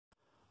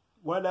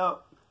What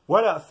up?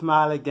 What up,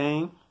 Smiley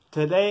Gang?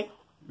 Today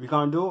we're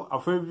gonna do a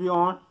review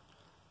on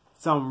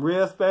something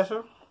real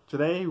special.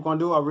 Today we're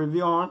gonna do a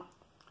review on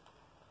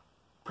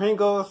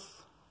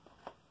Pringles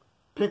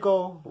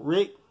Pickle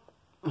Rick.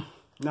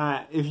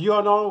 Now, if you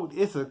don't know,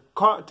 it's a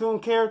cartoon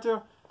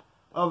character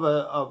of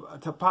a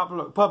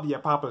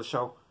popular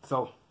show.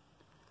 So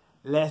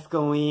let's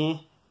go in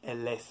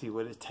and let's see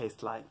what it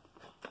tastes like.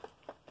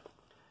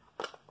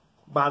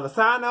 By the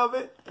sound of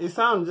it, it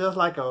sounds just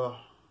like a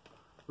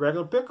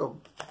regular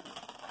pickle.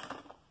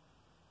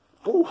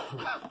 Ooh.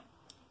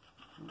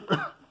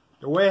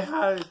 The way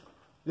how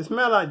it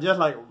smells like just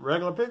like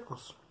regular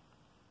pickles.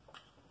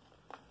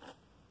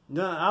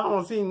 I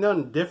don't see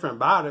nothing different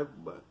about it,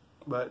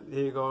 but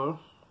here you go.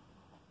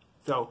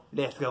 So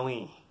let's go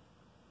in.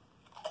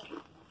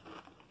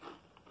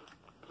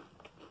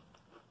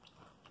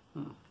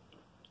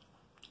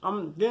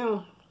 I'm getting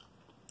a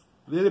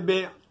little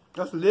bit,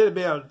 just a little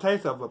bit of the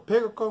taste of a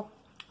pickle.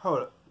 Hold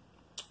up,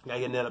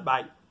 gotta get another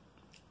bite.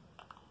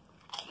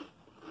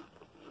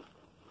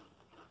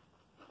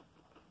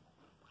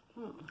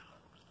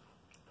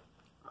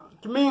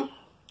 To me,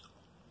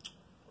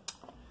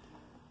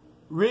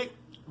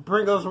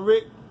 Pringles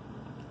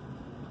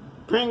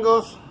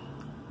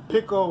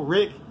Pickle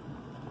Rick.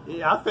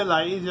 Yeah, I feel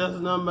like it's just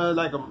number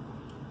like a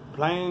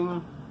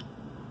plain,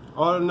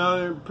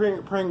 ordinary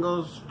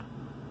Pringles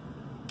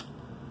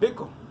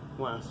pickle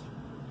ones.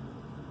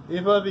 It's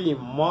supposed to be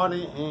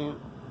Marty and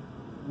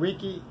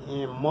Ricky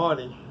and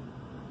Marty.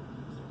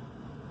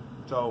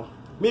 So,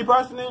 me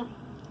personally,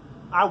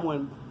 I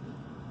wouldn't.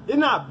 It's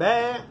not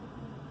bad.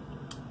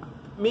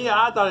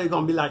 I thought it was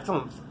gonna be like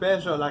something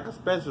special, like a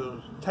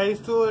special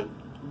taste to it,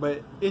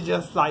 but it's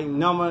just like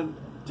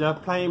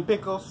just plain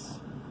pickles.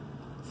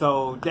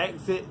 So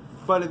that's it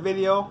for the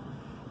video.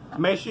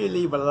 Make sure you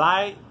leave a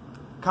like,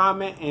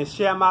 comment, and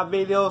share my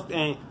videos,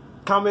 and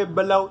comment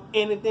below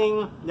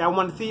anything y'all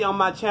want to see on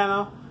my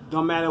channel.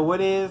 No matter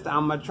what it is,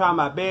 I'm gonna try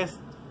my best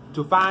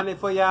to find it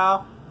for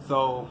y'all.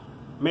 So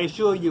make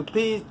sure you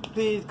please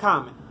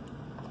comment.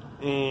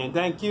 And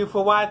thank you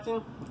for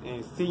watching,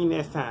 and see you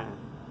next time.